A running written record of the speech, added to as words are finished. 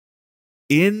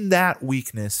in that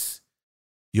weakness,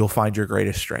 you'll find your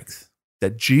greatest strength.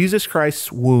 That Jesus Christ's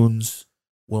wounds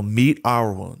will meet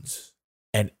our wounds.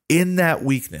 And in that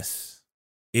weakness,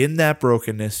 in that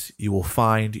brokenness, you will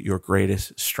find your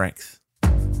greatest strength.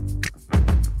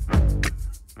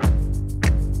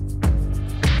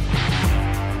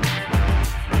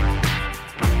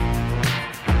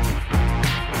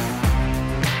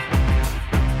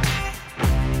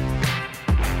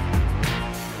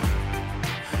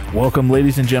 Welcome,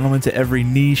 ladies and gentlemen, to Every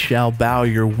Knee Shall Bow,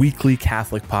 your weekly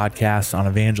Catholic podcast on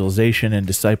evangelization and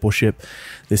discipleship.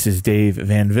 This is Dave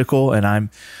Van Vickel, and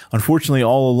I'm unfortunately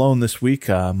all alone this week.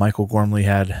 Michael Gormley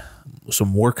had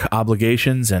some work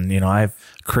obligations, and I have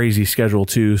a crazy schedule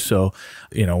too, so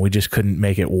we just couldn't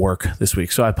make it work this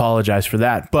week. So I apologize for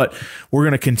that, but we're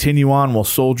going to continue on. We'll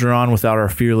soldier on without our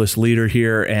fearless leader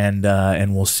here,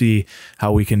 and we'll see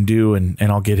how we can do, and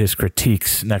I'll get his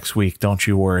critiques next week. Don't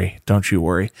you worry.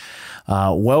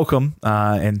 Welcome,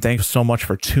 and thanks so much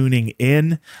for tuning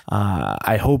in.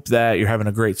 I hope that you're having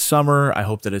a great summer. I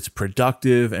hope that it's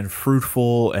productive and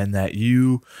fruitful, and that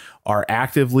you are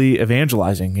actively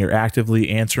evangelizing. You're actively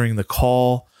answering the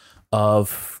call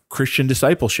of Christian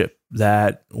discipleship,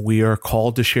 that we are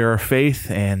called to share our faith,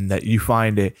 and that you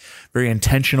find a very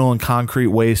intentional and concrete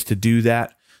ways to do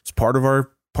that. It's part of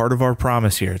our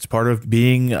promise here. It's part of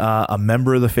being a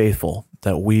member of the faithful,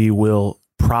 that we will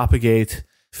propagate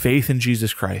faith in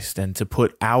Jesus Christ and to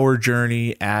put our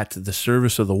journey at the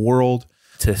service of the world,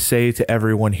 to say to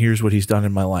everyone, here's what he's done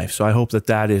in my life. So I hope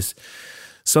that is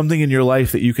something in your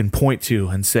life that you can point to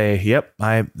and say, yep,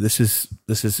 this is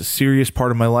a serious part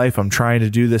of my life. I'm trying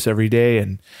to do this every day.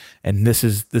 And this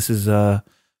is I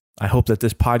hope that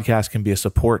this podcast can be a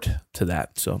support to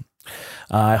that. So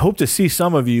I hope to see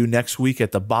some of you next week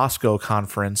at the Bosco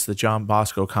Conference, the John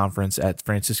Bosco Conference at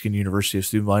Franciscan University of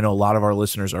Steubenville. I know a lot of our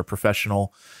listeners are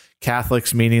professional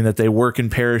Catholics, meaning that they work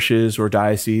in parishes or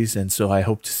dioceses. And so I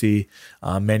hope to see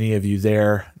many of you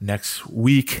there next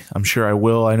week. I'm sure I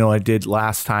will. I know I did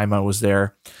last time I was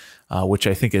there, which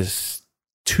I think is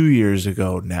 2 years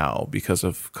ago now because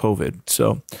of COVID.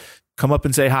 So come up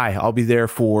and say hi. I'll be there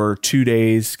for 2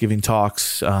 days giving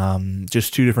talks,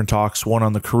 just two different talks, one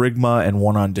on the Kerygma and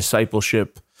one on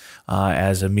discipleship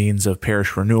as a means of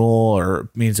parish renewal,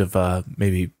 or means of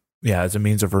as a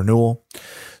means of renewal.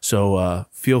 So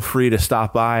feel free to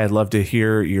stop by. I'd love to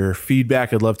hear your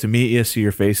feedback. I'd love to meet you, see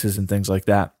your faces and things like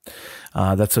that.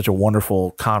 That's such a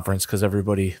wonderful conference because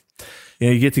everybody,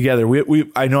 you get together.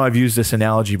 I know I've used this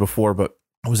analogy before, but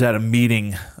I was at a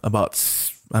meeting about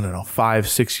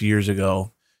 5-6 years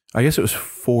ago. I guess it was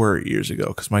 4 years ago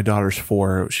because my daughter's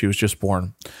 4. She was just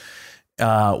born,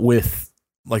 with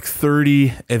like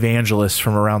 30 evangelists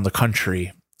from around the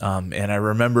country. And I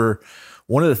remember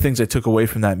one of the things I took away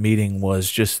from that meeting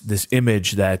was just this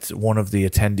image that one of the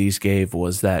attendees gave,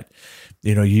 was that,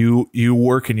 you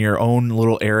work in your own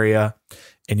little area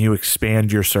and you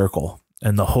expand your circle.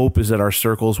 And the hope is that our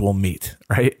circles will meet,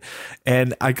 right?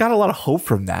 And I got a lot of hope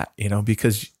from that,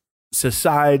 because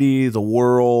society, the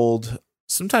world,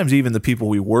 sometimes even the people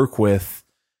we work with,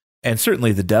 and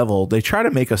certainly the devil, they try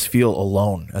to make us feel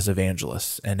alone as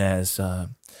evangelists and as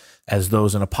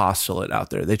those in apostolate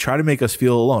out there. They try to make us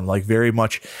feel alone, like very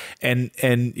much. And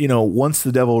once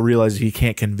the devil realizes he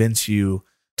can't convince you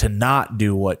to not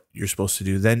do what you're supposed to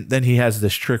do, then he has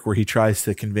this trick where he tries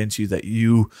to convince you that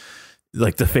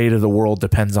like the fate of the world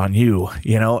depends on you,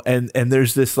 and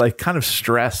there's this like kind of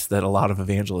stress that a lot of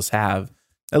evangelists have.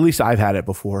 At least I've had it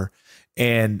before.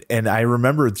 And I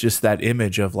remember just that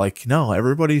image of like, no,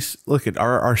 everybody's, look at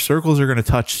our circles are going to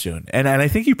touch soon. And I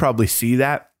think you probably see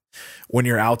that when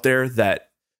you're out there, that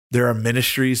there are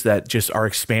ministries that just are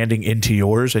expanding into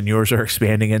yours and yours are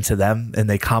expanding into them, and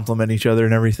they complement each other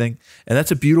and everything. And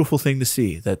that's a beautiful thing to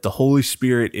see, that the Holy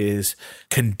Spirit is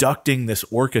conducting this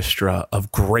orchestra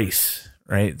of grace,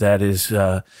 right? That is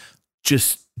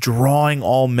just drawing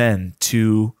all men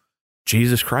to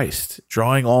Jesus Christ,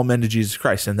 drawing all men to Jesus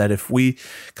Christ. And that if we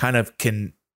kind of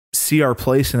can see our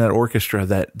place in that orchestra,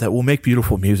 that will make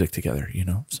beautiful music together,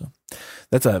 So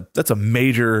that's a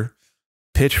major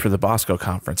pitch for the Bosco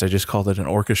Conference. I just called it an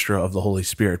orchestra of the Holy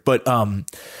Spirit, but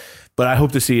I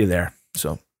hope to see you there.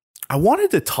 So I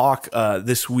wanted to talk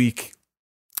this week.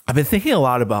 I've been thinking a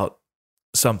lot about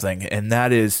something, and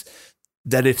that is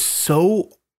that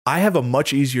I have a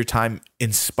much easier time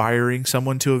inspiring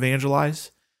someone to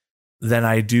evangelize than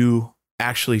I do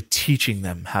actually teaching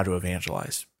them how to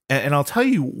evangelize. And I'll tell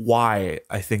you why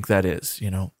I think that is,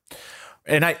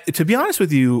 And to be honest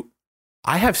with you,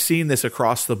 I have seen this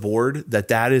across the board,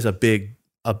 that is a big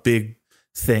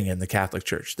thing in the Catholic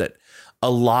Church, that a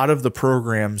lot of the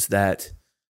programs that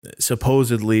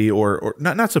supposedly, or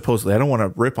not supposedly, I don't want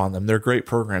to rip on them. They're great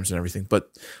programs and everything,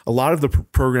 but a lot of the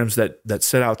programs that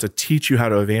set out to teach you how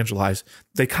to evangelize,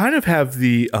 they kind of have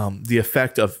the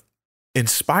effect of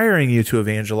inspiring you to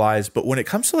evangelize. But when it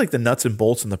comes to like the nuts and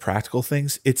bolts and the practical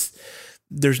things,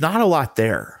 there's not a lot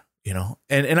there,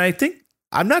 and I think,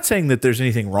 I'm not saying that there's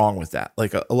anything wrong with that.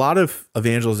 Like a lot of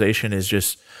evangelization is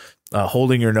just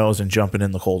holding your nose and jumping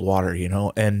in the cold water,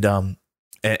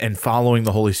 and following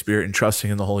the Holy Spirit and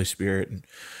trusting in the Holy Spirit and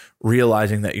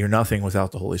realizing that you're nothing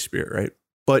without the Holy Spirit, right?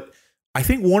 But I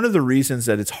think one of the reasons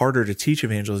that it's harder to teach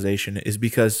evangelization is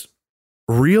because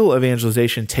real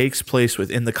evangelization takes place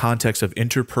within the context of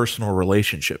interpersonal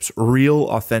relationships, real,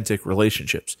 authentic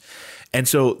relationships. And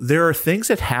so there are things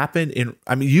that happen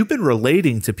you've been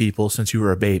relating to people since you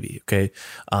were a baby, okay?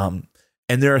 And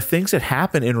there are things that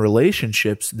happen in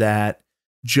relationships that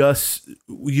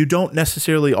you don't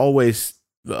necessarily always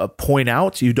point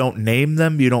out. You don't name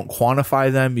them. You don't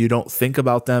quantify them. You don't think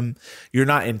about them. You're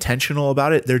not intentional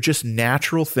about it. They're just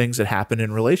natural things that happen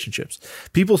in relationships.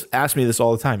 People ask me this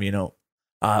all the time,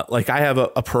 like I have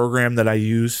a program that I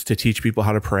use to teach people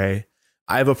how to pray.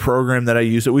 I have a program that I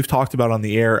use that we've talked about on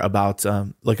the air about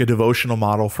like a devotional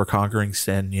model for conquering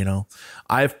sin.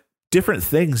 I have different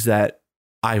things that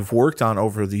I've worked on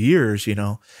over the years,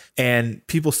 and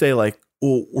people say like,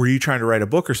 well, were you trying to write a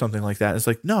book or something like that? And it's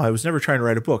like, no, I was never trying to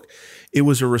write a book. It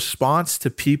was a response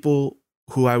to people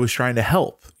who I was trying to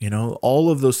help. All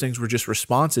of those things were just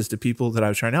responses to people that I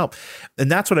was trying to help.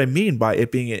 And that's what I mean by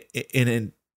it being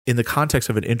in the context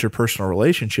of an interpersonal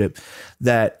relationship,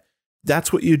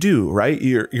 that's what you do, right?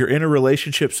 You're in a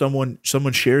relationship, someone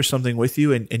shares something with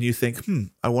you and you think,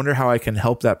 I wonder how I can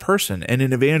help that person. And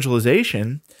in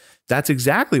evangelization, that's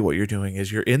exactly what you're doing,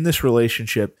 is you're in this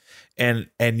relationship and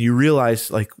you realize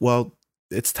like, well,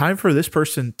 it's time for this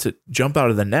person to jump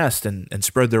out of the nest and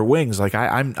spread their wings. Like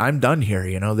I'm done here.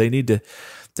 They need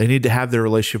to have their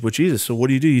relationship with Jesus. So what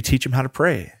do? You teach them how to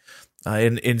pray.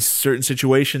 In certain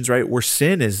situations, right, where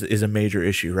sin is a major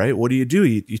issue, right? What do?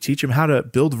 You teach them how to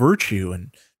build virtue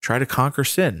and try to conquer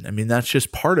sin. I mean, that's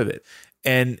just part of it.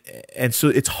 And so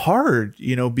it's hard,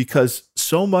 because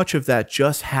so much of that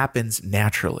just happens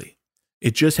naturally.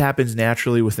 It just happens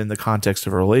naturally within the context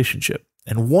of a relationship.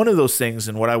 And one of those things,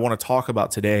 and what I want to talk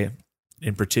about today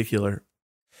in particular,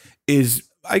 is,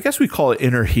 I guess we call it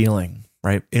inner healing,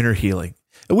 right? Inner healing.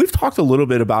 And we've talked a little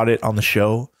bit about it on the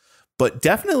show, but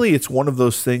definitely it's one of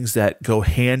those things that go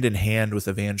hand in hand with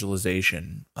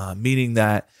evangelization, meaning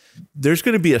that there's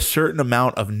going to be a certain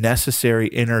amount of necessary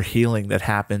inner healing that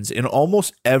happens in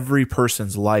almost every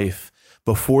person's life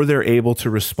before they're able to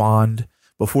respond,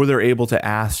 before they're able to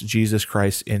ask Jesus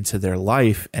Christ into their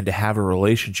life and to have a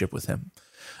relationship with him.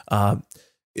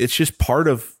 It's just part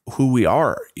of who we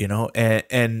are,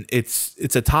 and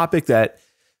it's a topic that,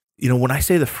 when I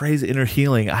say the phrase inner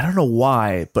healing, I don't know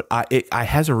why, but it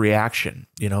has a reaction,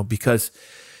 because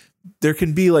there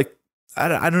can be like,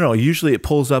 I don't know, usually it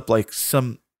pulls up like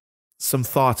some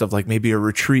thoughts of like maybe a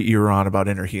retreat you were on about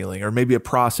inner healing, or maybe a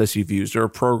process you've used or a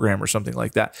program or something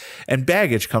like that. And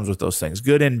baggage comes with those things,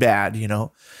 good and bad,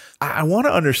 I want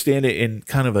to understand it in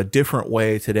kind of a different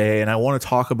way today. And I want to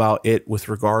talk about it with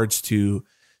regards to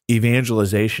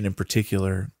evangelization in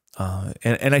particular.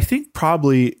 And I think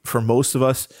probably for most of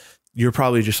us, you're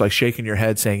probably just like shaking your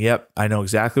head saying, yep, I know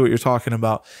exactly what you're talking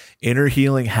about. Inner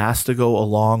healing has to go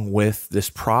along with this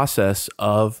process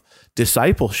of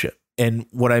discipleship. And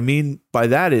what I mean by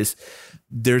that is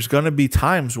there's going to be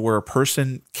times where a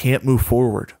person can't move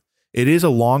forward. It is a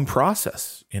long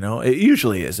process. It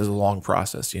usually is a long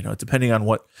process, depending on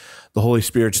what the Holy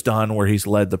Spirit's done, where he's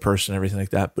led the person, everything like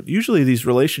that. But usually these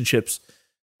relationships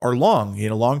are long,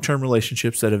 long-term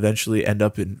relationships that eventually end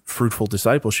up in fruitful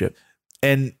discipleship.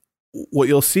 And what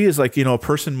you'll see is like, a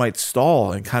person might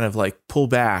stall and kind of like pull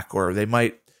back, or they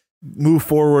might move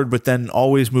forward, but then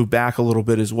always move back a little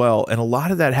bit as well. And a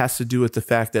lot of that has to do with the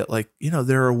fact that like,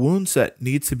 there are wounds that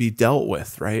need to be dealt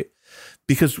with, right?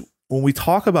 Because when we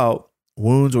talk about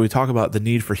wounds, or we talk about the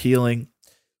need for healing,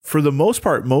 for the most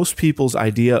part, most people's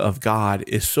idea of God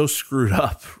is so screwed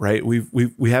up, right?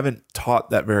 We haven't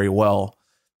taught that very well,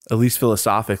 at least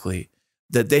philosophically,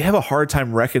 that they have a hard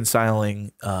time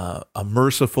reconciling a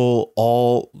merciful,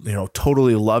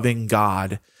 totally loving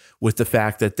God with the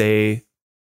fact that they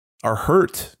are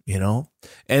hurt,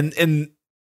 and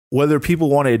whether people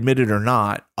want to admit it or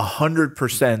not,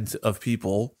 100% of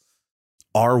people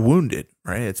are wounded,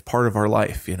 right? It's part of our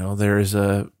life. There is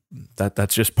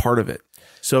that's just part of it.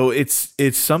 So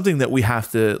it's something that we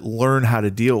have to learn how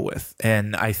to deal with.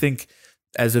 And I think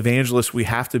as evangelists, we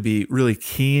have to be really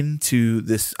keen to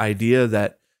this idea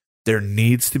that there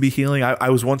needs to be healing. I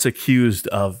was once accused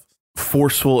of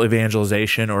forceful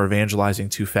evangelization or evangelizing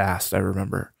too fast, I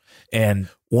remember. And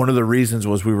one of the reasons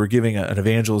was we were giving an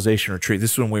evangelization retreat.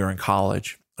 This is when we were in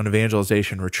college, an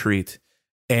evangelization retreat.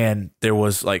 And there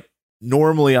was like,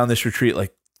 normally on this retreat,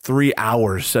 like 3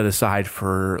 hours set aside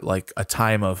for like a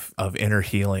time of inner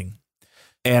healing.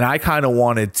 And I kind of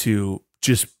wanted to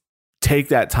just take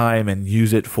that time and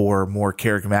use it for more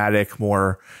charismatic,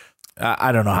 more,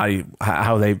 I don't know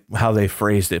how they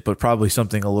phrased it, but probably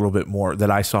something a little bit more that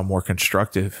I saw more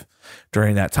constructive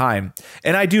during that time.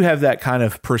 And I do have that kind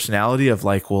of personality of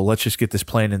like, well, let's just get this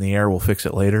plane in the air. We'll fix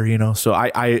it later, you know? So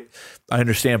I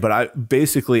understand, but I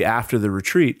basically after the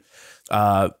retreat,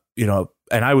 you know,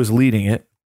 and I was leading it,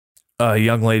 a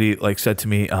young lady like said to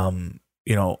me,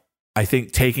 you know, I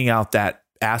think taking out that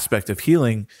aspect of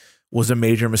healing was a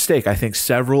major mistake. I think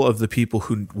several of the people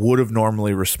who would have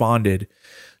normally responded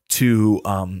to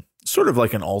sort of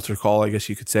like an altar call, I guess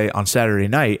you could say, on Saturday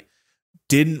night,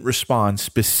 didn't respond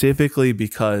specifically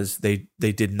because they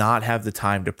did not have the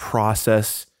time to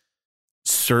process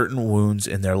certain wounds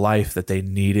in their life that they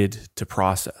needed to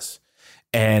process.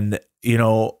 And, you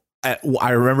know,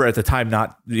 I remember at the time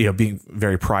not, you know, being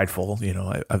very prideful, you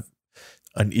know, I've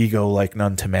an ego like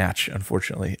none to match,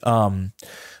 unfortunately.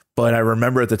 But I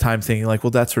remember at the time thinking like,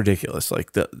 well, that's ridiculous.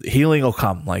 Like the healing will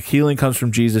come, like healing comes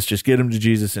from Jesus. Just get him to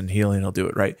Jesus and healing will do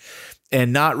it. Right.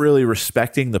 And not really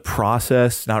respecting the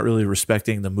process, not really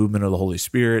respecting the movement of the Holy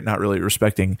Spirit, not really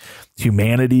respecting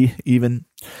humanity even.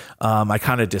 I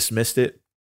kind of dismissed it.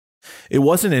 It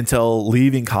wasn't until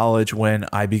leaving college when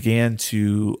I began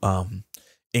to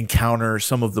encounter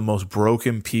some of the most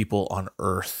broken people on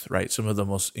earth, right? Some of the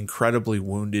most incredibly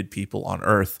wounded people on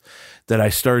earth, that I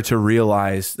started to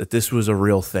realize that this was a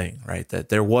real thing, right? That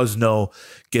there was no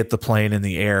get the plane in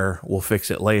the air, we'll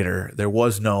fix it later. There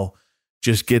was no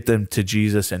just get them to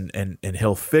Jesus and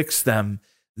he'll fix them.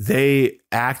 They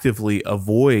actively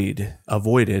avoided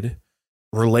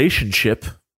relationship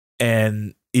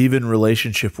and even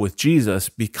relationship with Jesus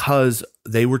because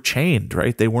they were chained,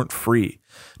 right? They weren't free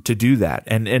to do that.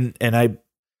 And I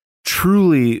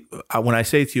truly, when I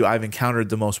say to you, I've encountered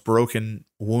the most broken,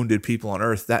 wounded people on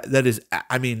earth, that is,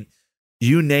 I mean,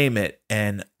 you name it.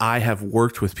 And I have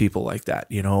worked with people like that,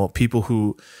 you know, people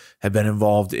who have been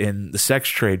involved in the sex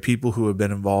trade, people who have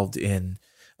been involved in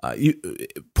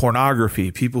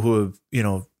pornography, people who have, you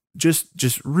know,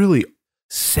 just really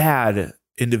sad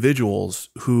individuals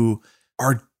who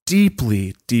are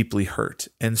deeply, deeply hurt.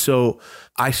 And so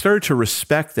I started to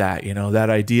respect that, you know, that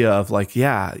idea of like,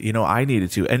 yeah, you know, I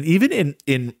needed to. And even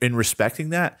in respecting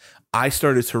that, I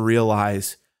started to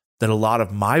realize that a lot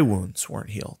of my wounds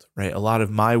weren't healed, right? A lot of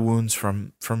my wounds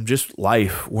from just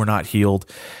life were not healed.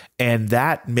 And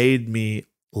that made me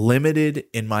limited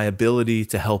in my ability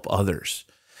to help others.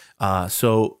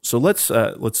 So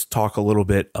let's talk a little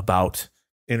bit about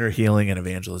inner healing and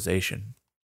evangelization.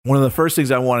 One of the first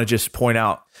things I want to just point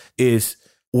out is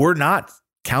we're not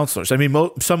counselors. I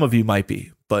mean, some of you might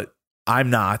be, but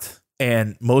I'm not.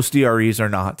 And most DREs are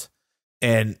not.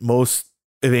 And most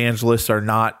evangelists are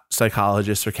not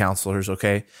psychologists or counselors.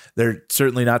 Okay. They're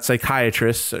certainly not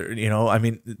psychiatrists or, you know, I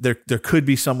mean, there could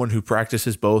be someone who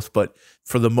practices both, but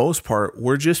for the most part,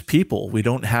 we're just people. We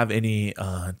don't have any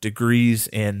degrees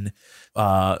in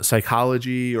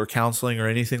psychology or counseling or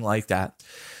anything like that.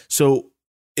 So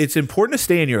it's important to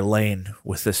stay in your lane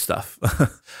with this stuff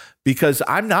because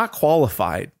I'm not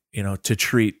qualified, you know, to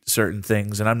treat certain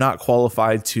things. And I'm not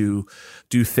qualified to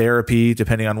do therapy,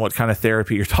 depending on what kind of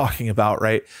therapy you're talking about.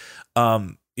 Right.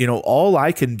 You know, all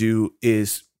I can do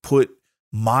is put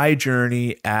my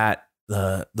journey at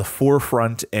the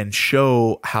forefront and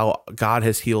show how God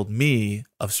has healed me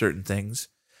of certain things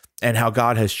and how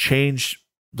God has changed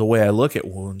the way I look at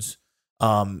wounds.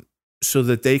 So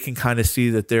that they can kind of see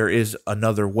that there is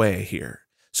another way here.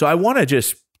 So I want to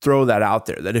just throw that out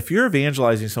there, that if you're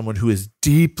evangelizing someone who is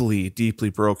deeply,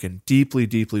 deeply broken, deeply,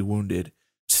 deeply wounded,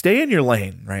 stay in your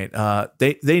lane, right?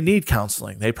 They need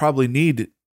counseling. They probably need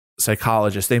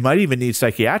psychologists. They might even need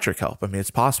psychiatric help. I mean, it's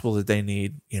possible that they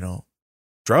need, you know,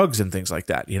 drugs and things like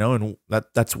that, you know, and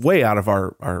that's way out of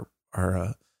our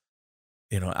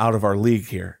you know, out of our league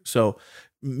here. So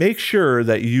make sure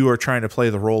that you are trying to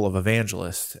play the role of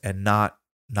evangelist and not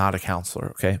a counselor.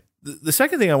 Okay. The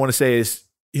second thing I want to say is,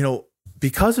 you know,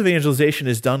 because evangelization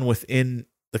is done within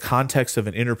the context of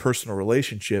an interpersonal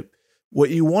relationship, what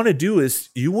you want to do is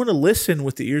you want to listen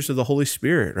with the ears of the Holy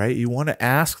Spirit, right? You want to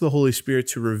ask the Holy Spirit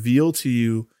to reveal to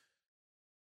you.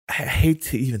 I hate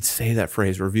to even say that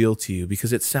phrase, reveal to you,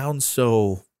 because it sounds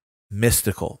so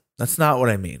mystical. That's not what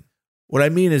I mean. What I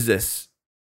mean is this.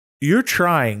 you're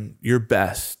trying your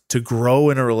best to grow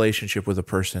in a relationship with a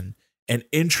person and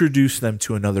introduce them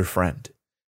to another friend.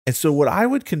 And so what I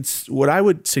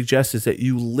would suggest is that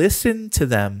you listen to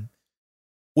them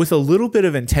with a little bit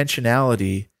of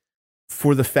intentionality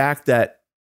for the fact that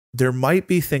there might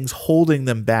be things holding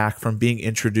them back from being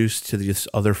introduced to this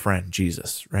other friend,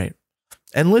 Jesus, right?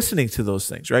 And listening to those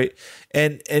things, right?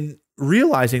 And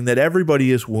realizing that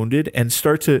everybody is wounded, and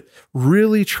start to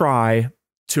really try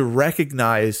to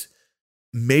recognize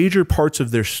major parts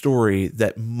of their story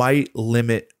that might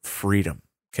limit freedom,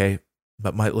 okay?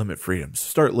 But might limit freedom.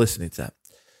 Start listening to that.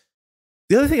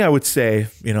 The other thing I would say,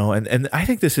 and I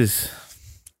think this is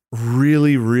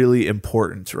really, really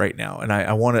important right now, and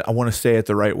I want to say it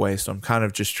the right way, so I'm kind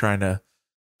of just trying to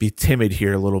be timid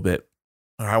here a little bit,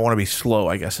 or I want to be slow,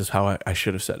 I guess is how I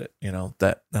should have said it,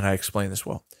 that I explained this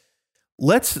well.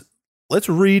 Let's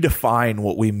redefine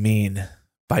what we mean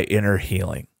by inner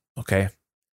healing, okay?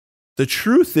 The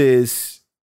truth is,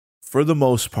 for the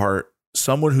most part,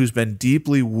 someone who's been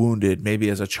deeply wounded, maybe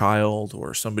as a child,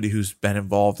 or somebody who's been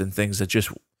involved in things that just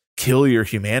kill your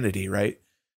humanity, right?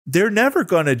 They're never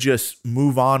going to just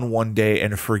move on one day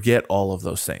and forget all of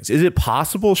those things. Is it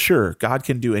possible? Sure. God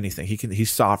can do anything.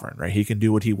 He's sovereign, right? He can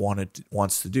do what he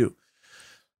wants to do.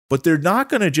 But they're not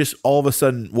going to just all of a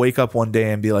sudden wake up one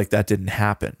day and be like, that didn't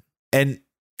happen. And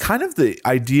kind of the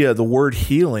idea, the word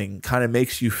healing kind of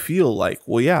makes you feel like,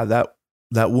 well, yeah,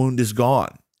 that wound is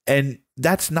gone. And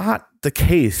that's not the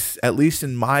case, at least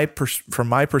from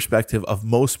my perspective, of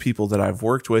most people that I've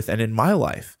worked with and in my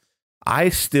life. I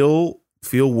still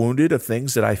feel wounded of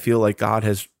things that I feel like God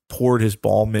has poured his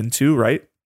balm into, right?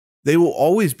 They will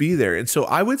always be there. And so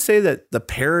I would say that the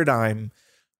paradigm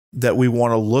that we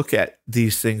want to look at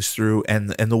these things through, and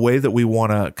the way that we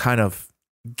want to kind of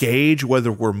gauge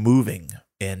whether we're moving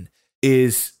in,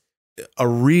 is a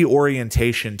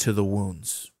reorientation to the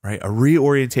wounds, right? A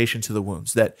reorientation to the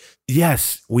wounds that,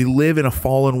 yes, we live in a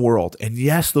fallen world, and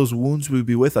yes, those wounds will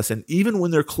be with us. And even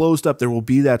when they're closed up, there will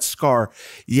be that scar.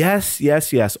 Yes,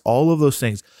 all of those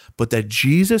things. But that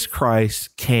Jesus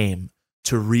Christ came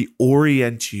to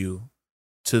reorient you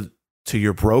to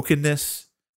your brokenness,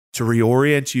 to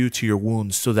reorient you to your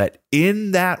wounds, so that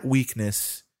in that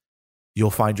weakness, you'll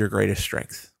find your greatest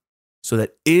strength. So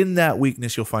that in that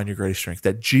weakness, you'll find your greatest strength.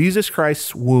 That Jesus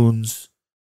Christ's wounds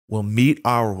will meet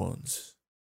our wounds.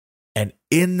 And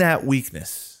in that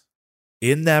weakness,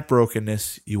 in that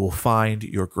brokenness, you will find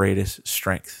your greatest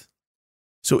strength.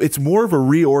 So it's more of a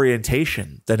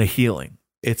reorientation than a healing.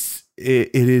 It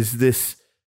is this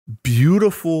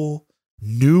beautiful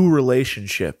new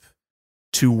relationship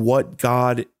to what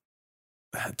the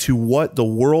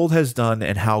world has done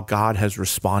and how God has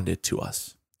responded to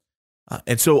us.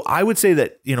 And so I would say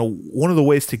that, one of the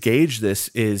ways to gauge this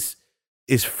is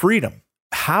freedom.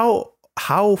 How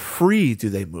free do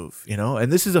they move? And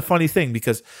this is a funny thing,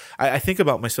 because I think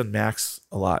about my son Max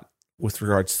a lot with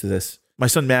regards to this. My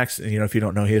son Max, if you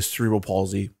don't know, he has cerebral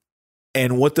palsy.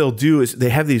 And what they'll do is they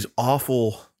have these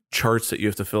awful charts that you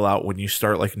have to fill out when you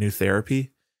start like new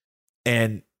therapy.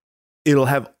 And it'll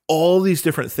have all these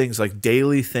different things, like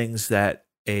daily things that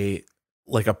a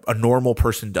normal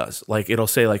person does. Like it'll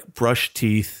say like brush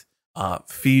teeth,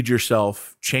 feed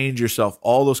yourself, change yourself,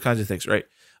 all those kinds of things, right?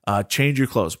 Change your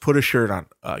clothes, put a shirt on,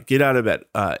 get out of bed,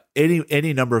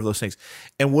 any number of those things.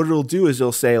 And what it'll do is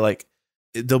it'll say like,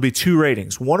 there'll be two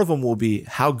ratings. One of them will be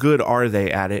how good are they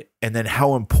at it? And then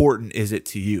how important is it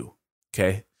to you?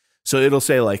 Okay. So it'll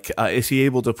say like, is he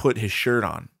able to put his shirt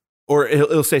on? Or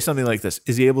it'll say something like this: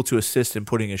 is he able to assist in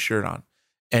putting his shirt on?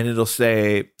 And it'll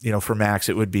say, for Max,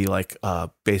 it would be like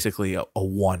basically a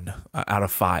 1 out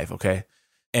of 5. Okay.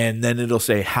 And then it'll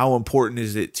say, how important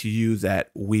is it to you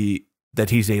that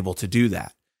he's able to do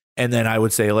that? And then I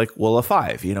would say like, well, a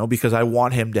 5, because I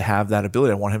want him to have that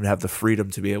ability. I want him to have the freedom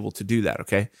to be able to do that.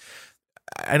 Okay.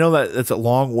 I know that that's a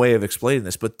long way of explaining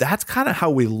this, but that's kind of how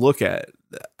we look at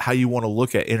how you want to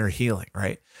look at inner healing,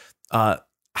 right?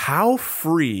 How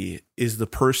free is the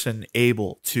person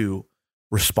able to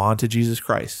respond to Jesus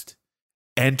Christ,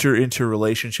 enter into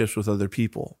relationships with other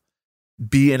people,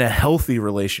 be in a healthy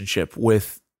relationship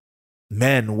with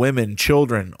men, women,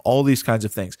 children, all these kinds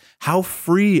of things? How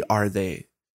free are they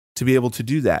to be able to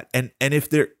do that? And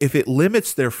if it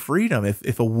limits their freedom,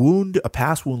 if a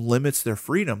past wound limits their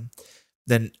freedom,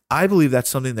 then I believe that's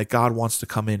something that God wants to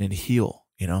come in and heal,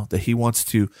 that he wants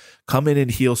to come in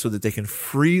and heal so that they can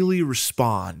freely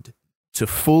respond to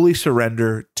fully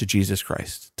surrender to Jesus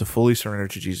Christ,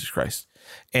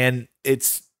 And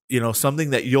it's, something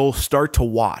that you'll start to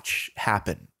watch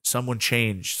happen. Something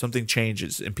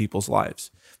changes in people's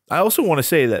lives. I also want to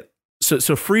say that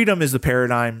So freedom is the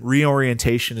paradigm.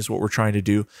 Reorientation is what we're trying to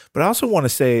do. But I also want to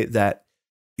say that,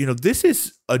 this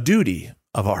is a duty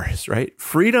of ours, right?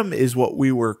 Freedom is what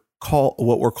we're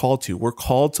called to. We're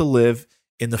called to live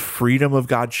in the freedom of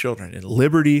God's children, in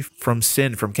liberty from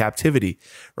sin, from captivity,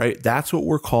 right? That's what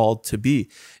we're called to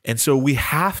be. And so we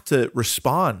have to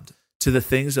respond to the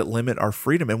things that limit our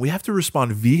freedom. And we have to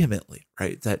respond vehemently,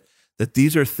 right? That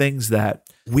these are things that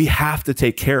we have to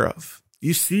take care of.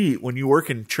 You see, when you work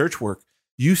in church work,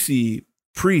 you see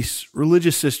priests,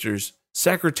 religious sisters,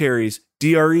 secretaries,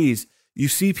 DREs. You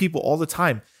see people all the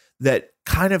time that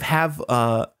kind of have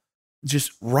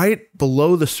just right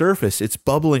below the surface, it's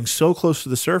bubbling so close to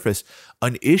the surface,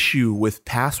 an issue with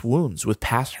past wounds, with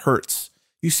past hurts.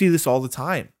 You see this all the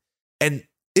time. And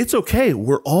it's okay.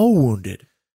 We're all wounded.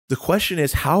 The question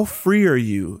is, how free are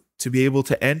you to be able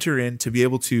to enter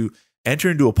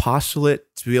into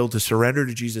apostolate, to be able to surrender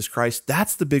to Jesus Christ?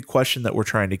 That's the big question that we're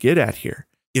trying to get at here.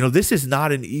 This is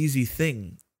not an easy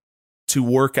thing to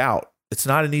work out. It's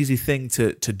not an easy thing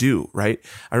to do, right?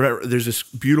 I remember there's this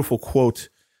beautiful quote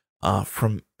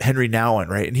from Henry Nouwen,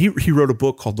 right? And he wrote a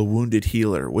book called The Wounded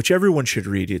Healer, which everyone should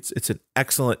read. It's an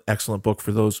excellent book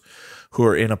for those who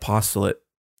are in apostolate.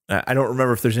 I don't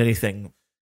remember if there's anything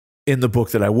in the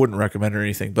book that I wouldn't recommend or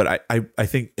anything, but I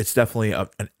think it's definitely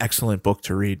an excellent book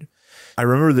to read. I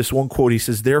remember this one quote. He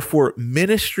says, "Therefore,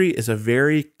 ministry is a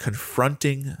very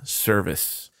confronting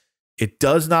service. It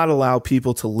does not allow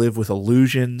people to live with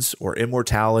illusions or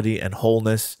immortality and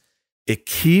wholeness. It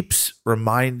keeps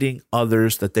reminding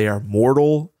others that they are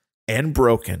mortal and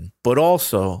broken, but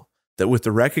also that with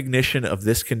the recognition of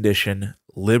this condition,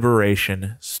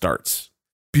 liberation starts."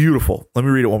 Beautiful. Let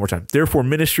me read it one more time. "Therefore,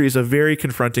 ministry is a very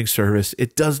confronting service.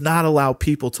 It does not allow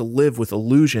people to live with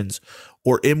illusions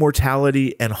or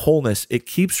immortality and wholeness. It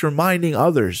keeps reminding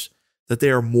others that they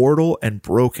are mortal and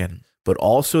broken, but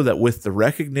also that with the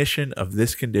recognition of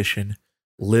this condition,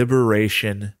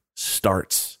 liberation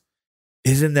starts."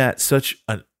 Isn't that such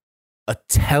a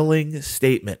telling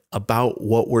statement about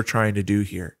what we're trying to do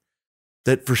here?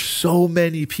 That for so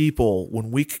many people,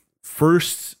 when we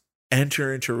first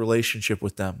enter into a relationship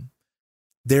with them,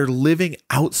 they're living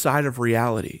outside of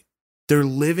reality. They're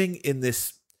living in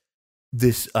this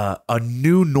a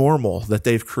new normal that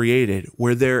they've created,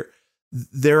 where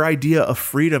their idea of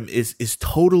freedom is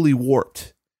totally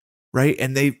warped, right?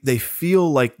 And they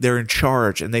feel like they're in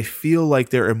charge, and they feel like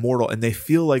they're immortal, and they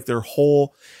feel like they're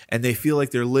whole, and they feel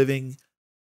like they're living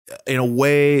in a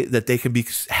way that they can be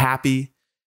happy.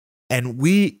 And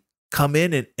we come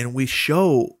in and we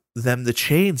show them the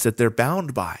chains that they're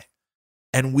bound by.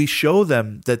 And we show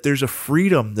them that there's a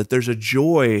freedom, that there's a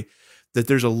joy, that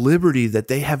there's a liberty that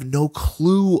they have no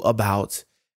clue about.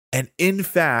 And in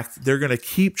fact, they're going to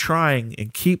keep trying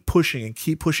and keep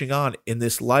pushing on in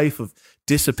this life of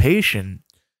dissipation.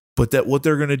 But that what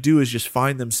they're going to do is just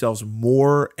find themselves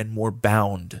more and more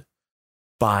bound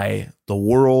by the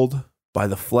world, by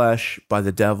the flesh, by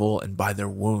the devil, and by their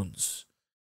wounds.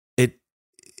 It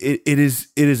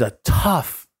is a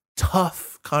tough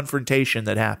confrontation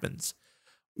that happens,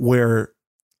 where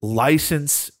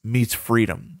license meets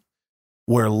freedom,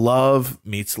 where love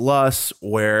meets lust,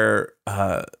 where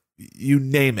you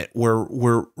name it,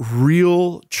 where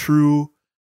real, true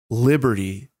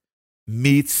liberty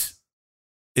meets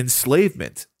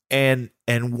enslavement. And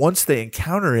once they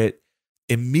encounter it,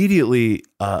 immediately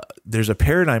there's a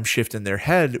paradigm shift in their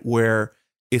head where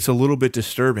it's a little bit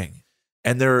disturbing.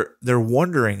 And they're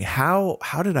wondering, how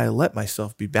did I let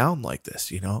myself be bound like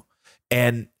this,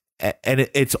 And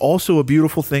it's also a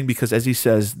beautiful thing, because as he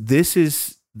says, this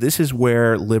is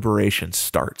where liberation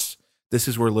starts. This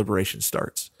is where liberation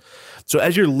starts. So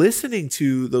as you're listening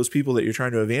to those people that you're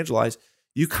trying to evangelize,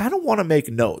 you kind of want to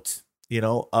make note,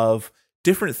 of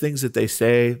different things that they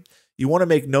say. You want to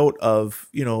make note of,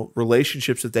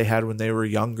 relationships that they had when they were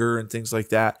younger and things like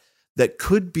that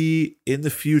could be in the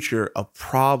future a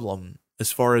problem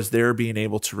as far as their being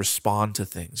able to respond to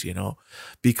things,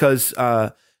 because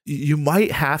you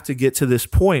might have to get to this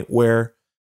point where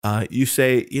you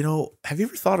say, have you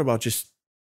ever thought about just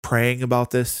praying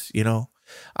about this?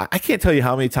 I can't tell you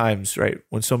how many times, right,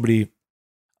 when somebody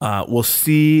will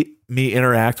see me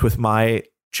interact with my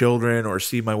children or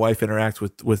see my wife interact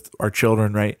with our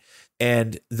children, right,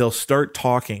 and they'll start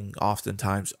talking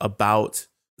oftentimes about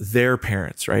their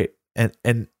parents, right,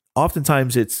 and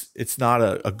oftentimes it's not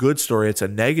a good story, it's a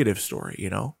negative story,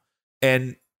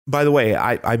 And by the way,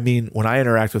 I mean, when I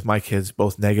interact with my kids,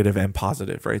 both negative and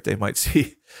positive, right? They might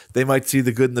see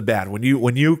the good and the bad. When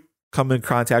you come in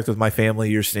contact with my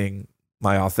family, you're seeing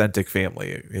my authentic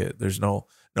family. There's no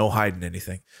hiding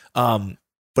anything.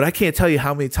 But I can't tell you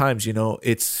how many times,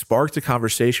 it's sparked a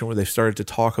conversation where they've started to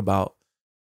talk about,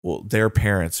 well, their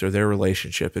parents or their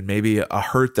relationship and maybe a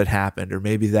hurt that happened or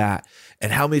maybe that.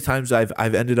 And how many times I've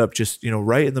ended up just,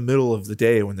 right in the middle of the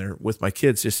day when they're with my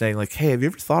kids, just saying like, hey, have you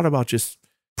ever thought about just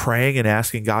praying and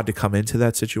asking God to come into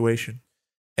that situation?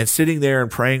 And sitting there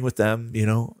and praying with them,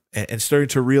 and starting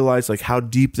to realize like how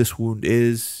deep this wound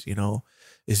is,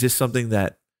 is this something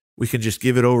that we can just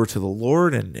give it over to the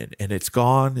Lord and it's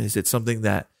gone? Is it something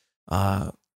that,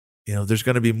 there's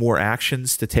going to be more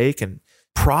actions to take, and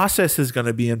process is going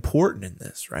to be important in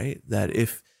this, right? That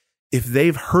if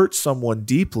they've hurt someone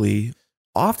deeply,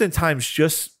 oftentimes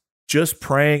just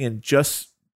praying and just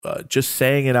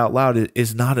saying it out loud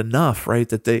is not enough, right?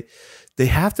 That they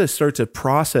have to start to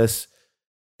process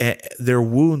their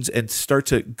wounds and start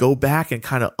to go back and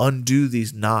kind of undo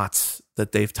these knots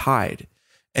that they've tied.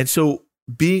 And so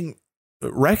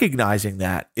recognizing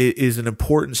that is an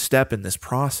important step in this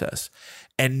process,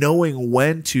 and knowing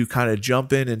when to kind of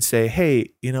jump in and say,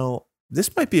 hey,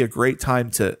 this might be a great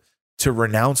time to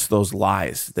renounce those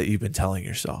lies that you've been telling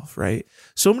yourself, right?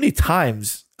 So many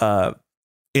times,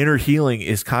 inner healing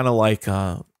is kind of like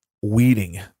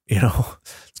weeding,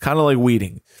 it's kind of like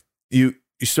weeding. You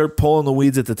start pulling the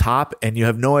weeds at the top and you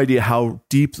have no idea how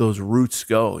deep those roots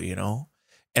go,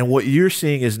 And what you're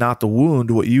seeing is not the wound.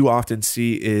 What you often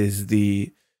see is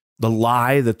the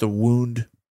lie that the wound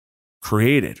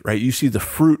created, right? You see the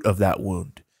fruit of that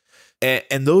wound.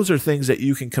 And those are things that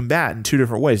you can combat in two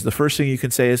different ways. The first thing you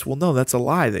can say is, well, no, that's a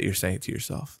lie that you're saying to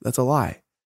yourself. That's a lie.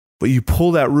 But you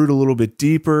pull that root a little bit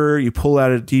deeper, you pull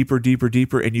at it deeper,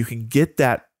 and you can get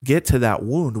to that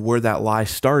wound where that lie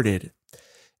started.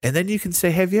 And then you can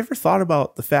say, have you ever thought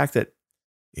about the fact that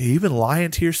you've been lying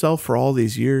to yourself for all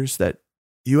these years, that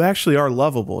you actually are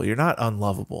lovable, you're not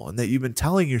unlovable, and that you've been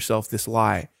telling yourself this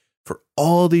lie for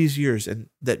all these years, and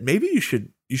that maybe you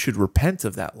should repent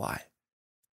of that lie,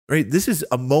 right? This is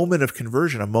a moment of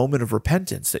conversion, a moment of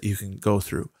repentance that you can go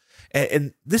through.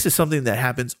 And this is something that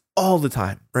happens all the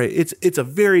time, right? It's a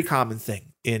very common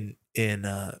thing in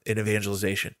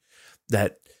evangelization,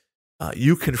 that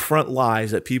you confront lies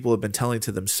that people have been telling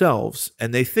to themselves,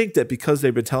 and they think that because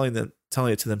they've been telling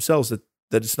it to themselves that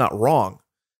it's not wrong.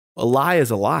 A lie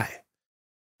is a lie,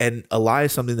 and a lie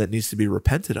is something that needs to be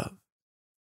repented of.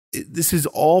 This is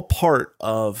all part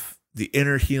of the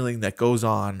inner healing that goes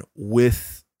on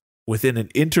within an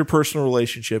interpersonal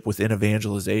relationship, within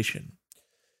evangelization.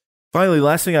 Finally,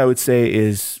 last thing I would say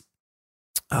is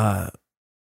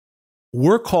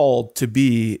we're called to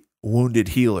be wounded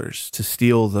healers, to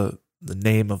steal the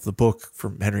name of the book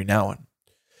from Henry Nouwen.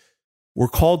 We're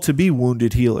called to be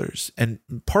wounded healers. And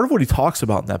part of what he talks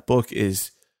about in that book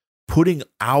is putting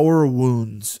our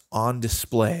wounds on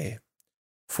display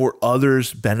for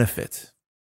others' benefit.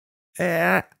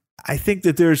 I think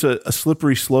that there's a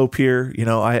slippery slope here.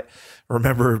 I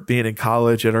remember being in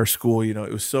college at our school,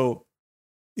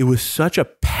 it was such a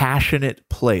passionate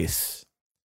place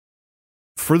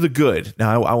for the good.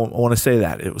 Now, I want to say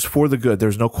that it was for the good.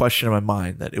 There's no question in my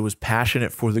mind that it was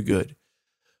passionate for the good.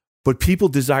 But people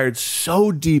desired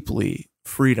so deeply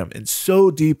freedom and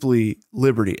so deeply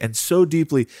liberty and so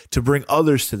deeply to bring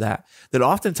others to that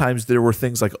oftentimes there were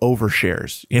things like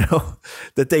overshares,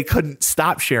 that they couldn't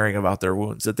stop sharing about their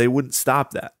wounds, that they wouldn't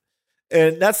stop that.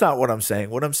 And that's not what I'm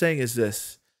saying. What I'm saying is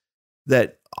this,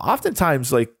 that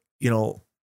oftentimes,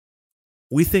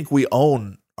 we think we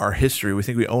own our history. We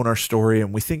think we own our story,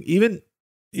 and we think even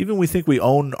we think we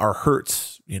own our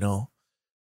hurts,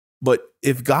 But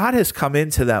if God has come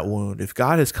into that wound, if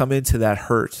God has come into that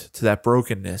hurt, to that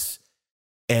brokenness,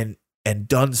 and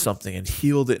done something and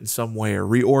healed it in some way, or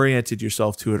reoriented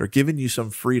yourself to it, or given you some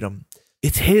freedom,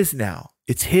 it's His now.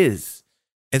 It's His.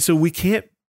 And so we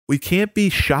can't be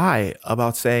shy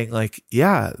about saying, like,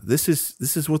 yeah, this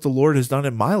is what the Lord has done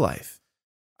in my life.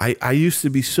 I used to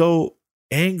be so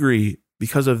angry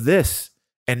because of this,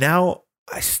 and now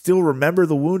I still remember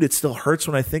the wound. It still hurts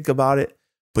when I think about it.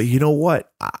 But you know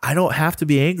what? I don't have to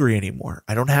be angry anymore.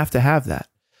 I don't have to have that.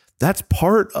 That's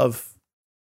part of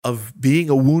being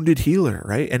a wounded healer,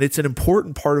 right? And it's an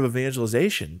important part of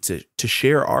evangelization to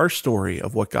share our story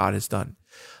of what God has done.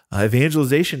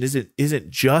 Evangelization isn't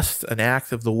just an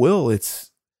act of the will.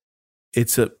 It's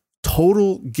a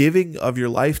total giving of your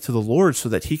life to the Lord so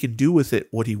that He can do with it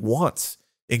what He wants,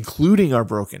 including our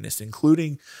brokenness,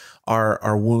 including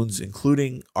our wounds,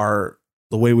 including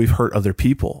the way we've hurt other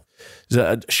people.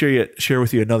 Share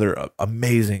with you another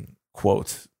amazing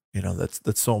quote,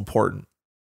 that's so important,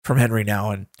 from Henry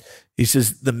Nouwen. He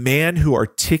says, "The man who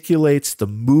articulates the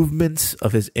movements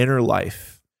of his inner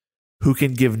life, who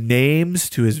can give names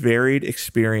to his varied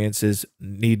experiences,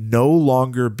 need no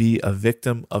longer be a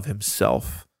victim of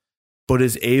himself, but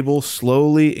is able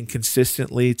slowly and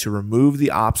consistently to remove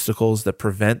the obstacles that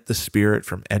prevent the Spirit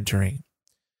from entering.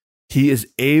 He is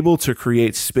able to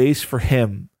create space for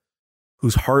him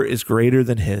whose heart is greater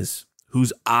than his,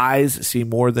 whose eyes see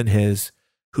more than his,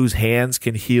 whose hands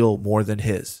can heal more than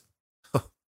his.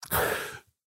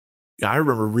 I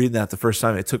remember reading that the first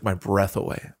time. It took my breath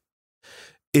away.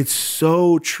 It's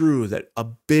so true that a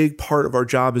big part of our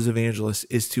job as evangelists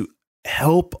is to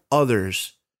help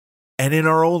others and in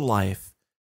our own life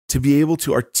to be able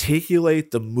to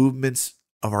articulate the movements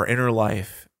of our inner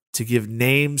life, to give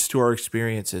names to our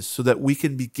experiences so that we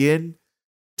can begin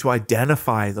to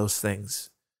identify those things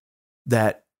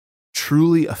that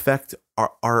truly affect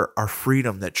our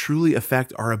freedom, that truly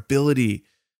affect our ability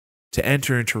to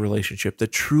enter into relationship,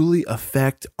 that truly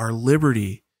affect our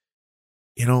liberty.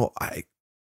 You know, I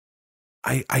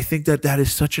think that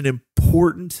is such an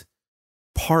important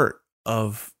part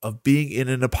of being in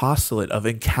an apostolate, of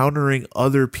encountering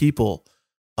other people,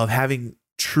 of having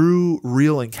true,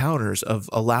 real encounters, of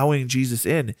allowing Jesus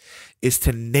in, is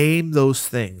to name those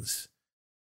things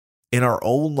in our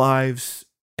own lives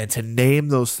and to name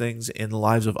those things in the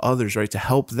lives of others, right? To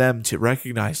help them to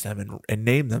recognize them and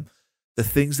name them, the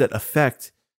things that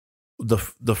affect the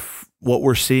what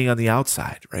we're seeing on the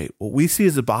outside, right? What we see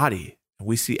as a body, and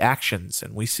we see actions,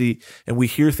 and we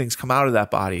hear things come out of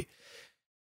that body.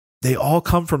 They all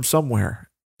come from somewhere.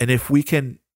 And if we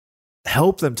can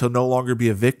help them to no longer be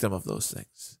a victim of those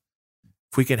things,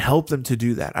 if we can help them to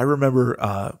do that. I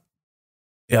remember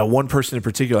one person in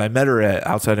particular, I met her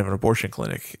outside of an abortion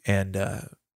clinic, and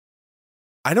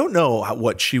I don't know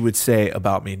what she would say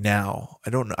about me now. I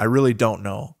don't know. I really don't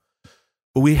know.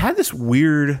 But we had this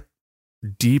weird,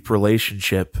 deep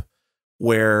relationship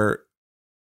where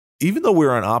even though we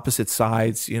were on opposite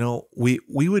sides, you know, we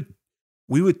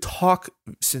would talk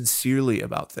sincerely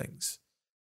about things.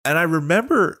 And I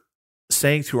remember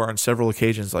saying to her on several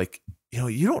occasions, like, you know,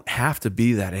 you don't have to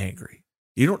be that angry.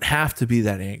 You don't have to be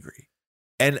that angry.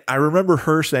 And I remember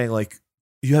her saying, like,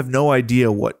 you have no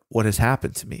idea what has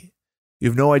happened to me. You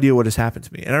have no idea what has happened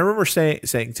to me. And I remember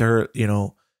saying to her, you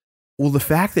know, well, the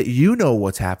fact that you know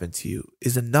what's happened to you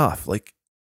is enough. Like,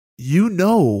 you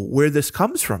know where this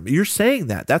comes from. You're saying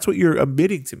that. That's what you're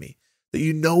admitting to me, that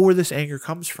you know where this anger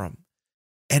comes from.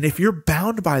 And if you're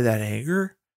bound by that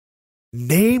anger,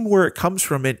 name where it comes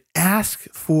from and ask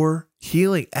for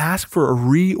healing. Ask for a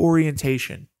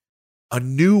reorientation, a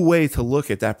new way to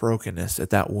look at that brokenness,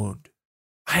 at that wound.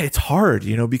 It's hard,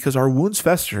 you know, because our wounds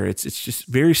fester. It's just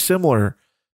very similar.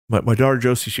 My daughter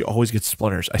Josie, she always gets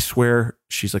splinters. I swear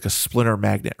she's like a splinter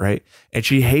magnet, right? And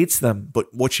she hates them, but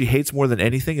what she hates more than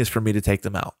anything is for me to take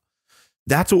them out.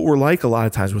 That's what we're like a lot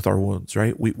of times with our wounds,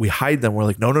 right? We hide them. We're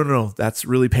like, no, that's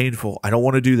really painful. I don't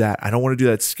want to do that. I don't want to do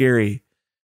that. It's scary.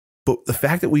 But the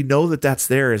fact that we know that that's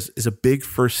there is a big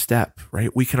first step,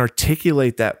 right? We can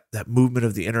articulate that movement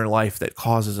of the inner life that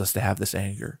causes us to have this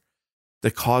anger,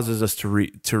 that causes us to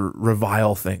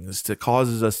revile things, that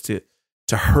causes us to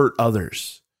hurt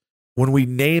others. When we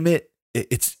name it,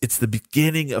 it's the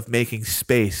beginning of making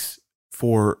space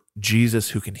for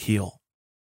Jesus who can heal.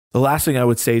 The last thing I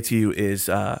would say to you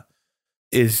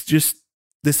is just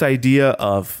this idea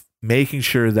of making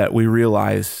sure that we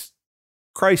realize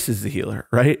Christ is the healer,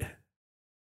 right?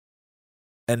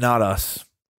 And not us.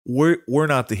 We're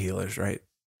not the healers, right?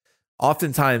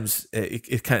 Oftentimes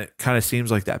it kind of seems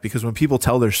like that, because when people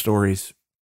tell their stories,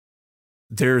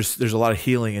 there's a lot of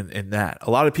healing in that.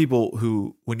 A lot of people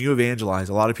who, when you evangelize,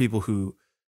 a lot of people who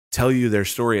tell you their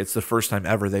story, it's the first time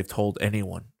ever they've told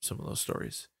anyone some of those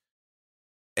stories.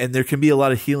 And there can be a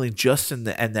lot of healing just in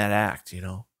that act, you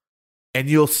know. And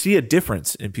you'll see a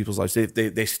difference in people's lives.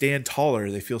 They stand taller.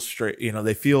 They feel straight. You know,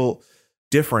 they feel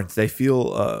different. They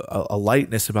feel a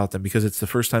lightness about them because it's the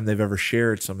first time they've ever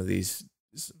shared some of these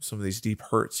deep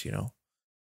hurts, you know.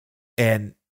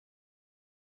 And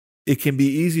it can be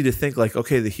easy to think like,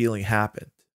 okay, the healing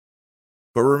happened.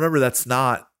 But remember, that's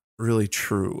not really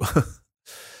true.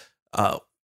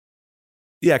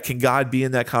 Yeah, can God be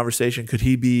in that conversation? Could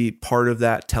he be part of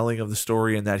that telling of the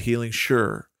story and that healing?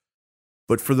 Sure.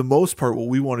 But for the most part, what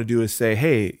we want to do is say,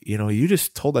 hey, you know, you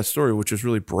just told that story, which was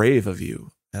really brave of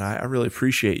you. And I really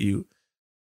appreciate you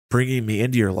bringing me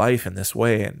into your life in this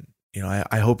way. And, you know,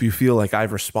 I hope you feel like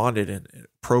I've responded in an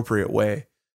appropriate way.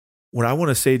 What I want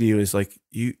to say to you is like,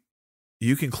 you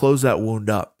can close that wound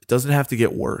up. It doesn't have to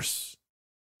get worse.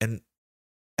 And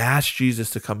ask Jesus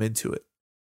to come into it.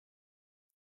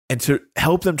 And to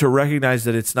help them to recognize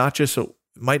that it's not just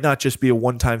might not just be a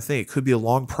one-time thing. It could be a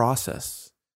long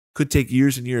process. It could take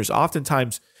years and years.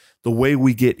 Oftentimes, the way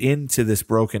we get into this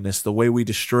brokenness, the way we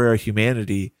destroy our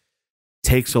humanity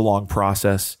takes a long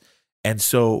process. And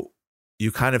so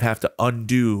you kind of have to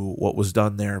undo what was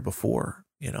done there before,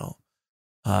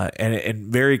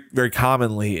 and very, very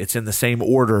commonly it's in the same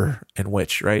order in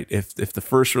which, right? If the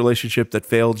first relationship that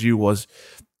failed you was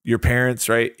your parents,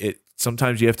 right?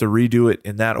 Sometimes you have to redo it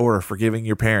in that order, forgiving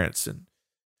your parents. And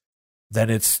then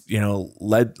it's,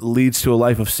 leads to a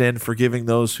life of sin, forgiving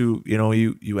those who,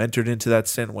 you entered into that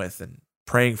sin with, and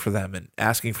praying for them and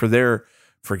asking for their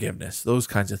forgiveness, those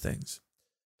kinds of things.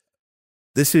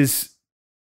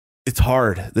 It's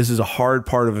hard. This is a hard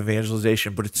part of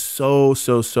evangelization, but it's so,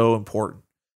 so, so important.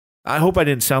 I hope I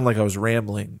didn't sound like I was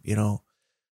rambling.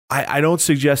 I don't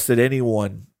suggest that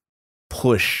anyone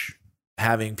push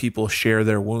having people share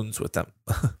their wounds with them.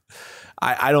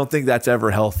 I don't think that's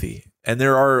ever healthy. And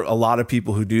there are a lot of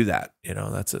people who do that.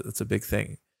 That's a big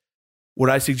thing. What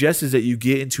I suggest is that you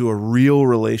get into a real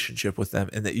relationship with them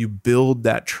and that you build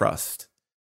that trust,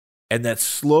 and that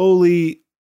slowly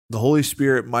the Holy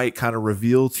Spirit might kind of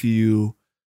reveal to you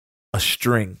a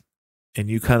string, and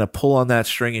you kind of pull on that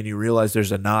string and you realize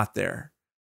there's a knot there.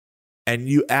 And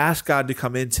you ask God to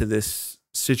come into this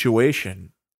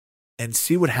situation and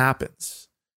see what happens.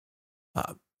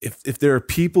 If there are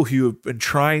people who have been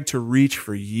trying to reach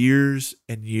for years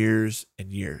and years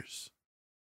and years,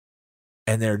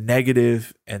 and they're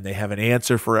negative and they have an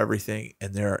answer for everything,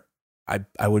 and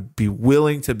I would be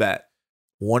willing to bet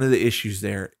one of the issues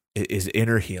there is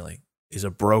inner healing, is a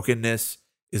brokenness,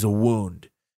 is a wound,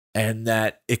 and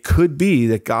that it could be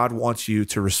that God wants you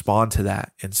to respond to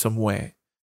that in some way.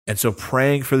 And so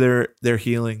praying for their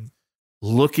healing,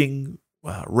 looking,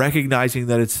 recognizing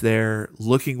that it's there,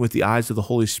 looking with the eyes of the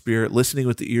Holy Spirit, listening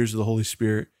with the ears of the Holy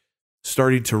Spirit,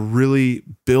 starting to really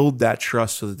build that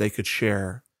trust so that they could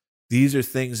share. These are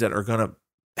things that are going to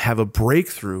have a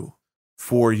breakthrough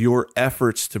for your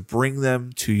efforts to bring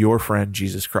them to your friend,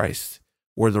 Jesus Christ,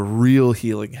 where the real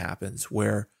healing happens,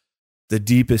 where the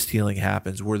deepest healing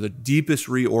happens, where the deepest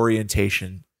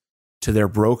reorientation to their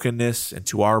brokenness and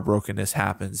to our brokenness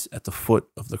happens at the foot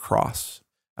of the cross.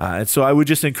 And so I would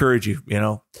just encourage you,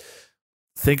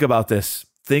 think about this.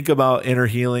 Think about inner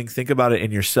healing. Think about it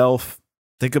in yourself.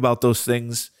 Think about those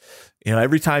things.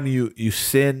 Every time you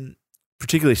sin,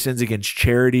 particularly sins against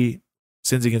charity,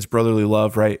 sins against brotherly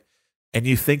love, right? And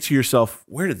you think to yourself,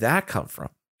 where did that come from?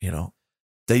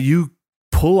 That you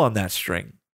pull on that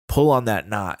string, pull on that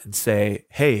knot and say,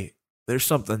 hey, there's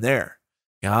something there.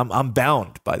 I'm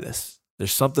bound by this.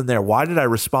 There's something there. Why did I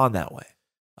respond that way?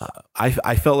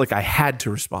 I felt like I had to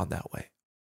respond that way.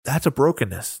 That's a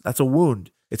brokenness. That's a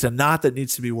wound. It's a knot that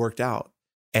needs to be worked out.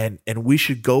 And we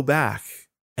should go back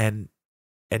and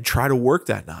try to work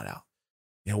that knot out.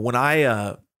 When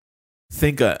I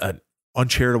think an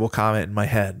uncharitable comment in my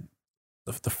head,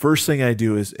 the first thing I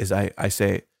do is I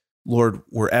say, Lord,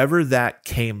 wherever that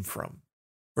came from,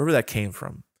 it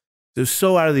was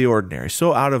so out of the ordinary,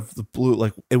 so out of the blue,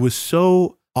 like it was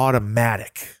so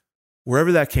automatic.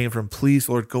 Wherever that came from, please,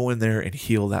 Lord, go in there and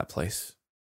heal that place.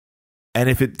 And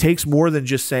if it takes more than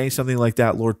just saying something like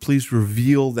that, Lord, please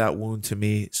reveal that wound to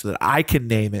me so that I can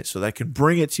name it, so that I can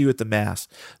bring it to you at the Mass,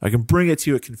 I can bring it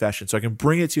to you at confession, so I can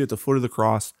bring it to you at the foot of the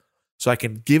cross, so I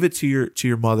can give it to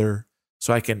your mother,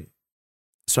 so I can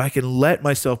let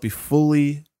myself be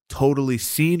fully, totally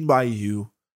seen by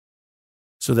you,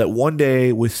 so that one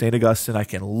day with St. Augustine, I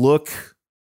can look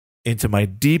into my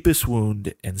deepest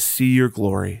wound and see your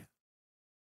glory.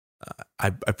 I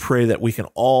pray that we can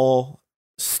all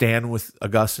stand with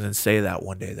Augustine and say that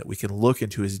one day, that we can look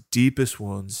into his deepest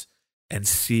wounds and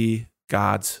see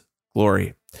God's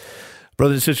glory.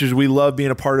 Brothers and sisters, we love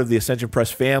being a part of the Ascension Press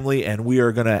family, and we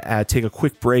are going to take a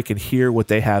quick break and hear what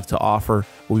they have to offer.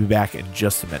 We'll be back in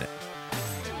just a minute.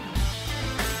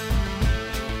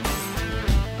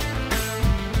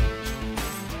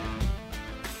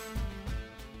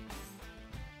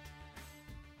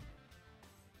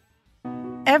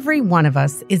 Every one of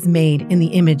us is made in the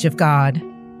image of God.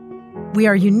 We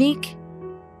are unique,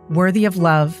 worthy of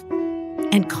love,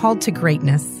 and called to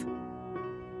greatness.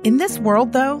 In this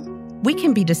world, though, we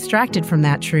can be distracted from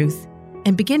that truth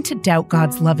and begin to doubt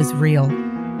God's love is real.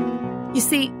 You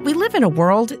see, we live in a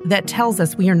world that tells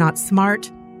us we are not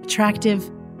smart, attractive,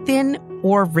 thin,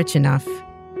 or rich enough.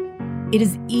 It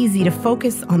is easy to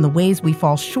focus on the ways we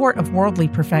fall short of worldly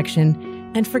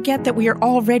perfection and forget that we are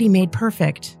already made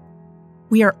perfect.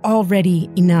 We are already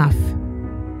enough.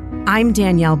 I'm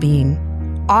Danielle Bean,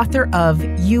 author of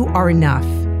You Are Enough,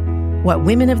 What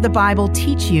Women of the Bible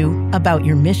Teach You About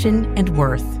Your Mission and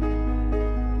Worth.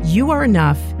 You Are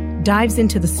Enough dives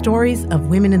into the stories of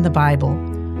women in the Bible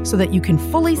so that you can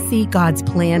fully see God's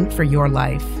plan for your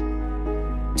life.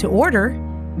 To order,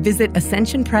 visit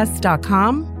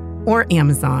ascensionpress.com or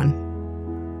Amazon.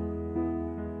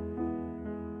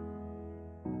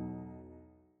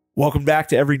 Welcome back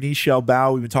to Every Knee Shall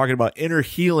Bow. We've been talking about inner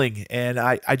healing, and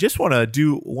I just want to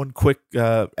do one quick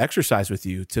exercise with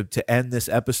you to end this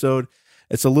episode.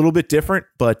 It's a little bit different,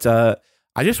 but I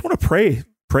just want to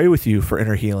pray with you for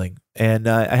inner healing. And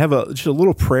I have just a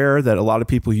little prayer that a lot of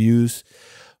people use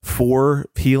for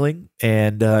healing,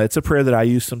 and it's a prayer that I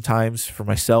use sometimes for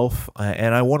myself,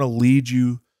 and I want to lead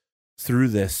you through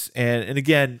this. And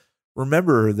again,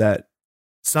 remember that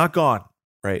it's not gone,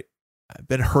 right? I've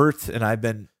been hurt, and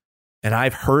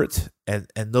I've hurt, and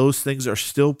those things are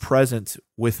still present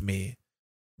with me,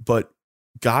 but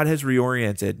God has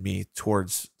reoriented me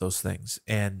towards those things,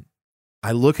 and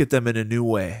I look at them in a new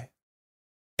way.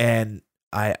 And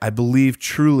I believe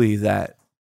truly that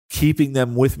keeping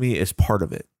them with me is part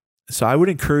of it. So I would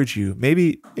encourage you,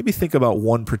 maybe think about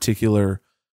one particular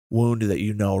wound that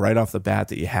you know right off the bat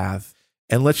that you have,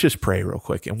 and let's just pray real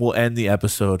quick, and we'll end the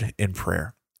episode in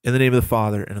prayer. In the name of the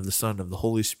Father, and of the Son, and of the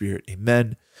Holy Spirit,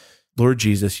 amen. Lord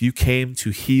Jesus, you came to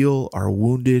heal our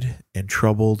wounded and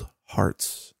troubled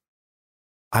hearts.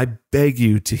 I beg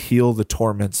you to heal the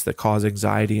torments that cause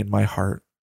anxiety in my heart.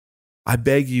 I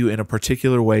beg you in a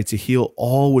particular way to heal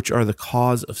all which are the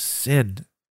cause of sin.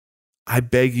 I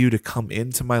beg you to come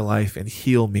into my life and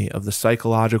heal me of the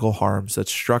psychological harms that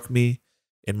struck me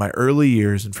in my early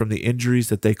years and from the injuries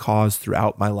that they caused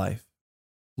throughout my life.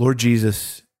 Lord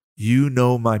Jesus, you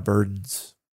know my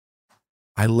burdens.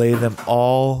 I lay them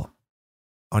all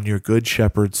on your good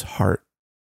shepherd's heart.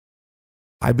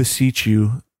 I beseech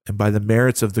you, and by the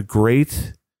merits of the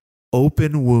great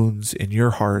open wounds in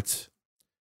your heart,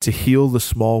 to heal the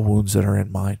small wounds that are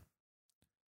in mine.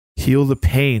 Heal the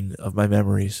pain of my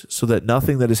memories so that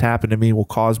nothing that has happened to me will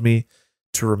cause me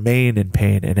to remain in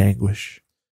pain and anguish,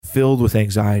 filled with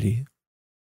anxiety.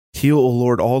 Heal, O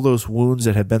Lord, all those wounds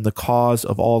that have been the cause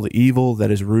of all the evil that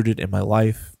is rooted in my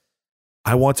life.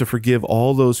 I want to forgive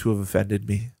all those who have offended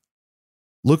me.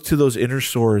 Look to those inner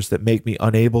sores that make me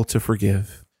unable to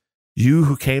forgive. You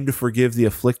who came to forgive the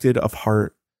afflicted of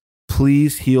heart,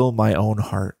 please heal my own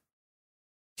heart.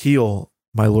 Heal,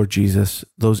 my Lord Jesus,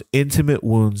 those intimate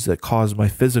wounds that cause my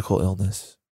physical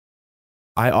illness.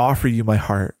 I offer you my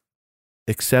heart.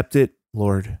 Accept it,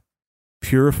 Lord.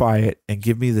 Purify it and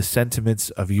give me the sentiments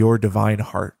of your divine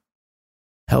heart.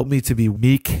 Help me to be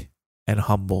meek and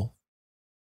humble.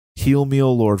 Heal me,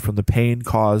 O Lord, from the pain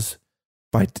caused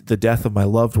by the death of my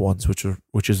loved ones,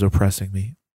 which is oppressing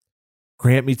me.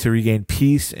 Grant me to regain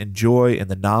peace and joy in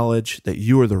the knowledge that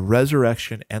you are the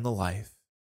resurrection and the life.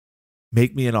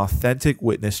 Make me an authentic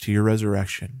witness to your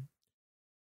resurrection,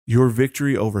 your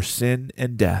victory over sin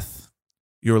and death,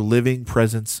 your living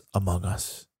presence among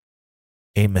us.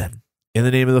 Amen. In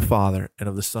the name of the Father, and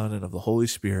of the Son, and of the Holy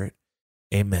Spirit.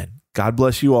 Amen. God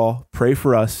bless you all. Pray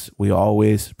for us. We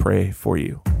always pray for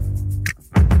you.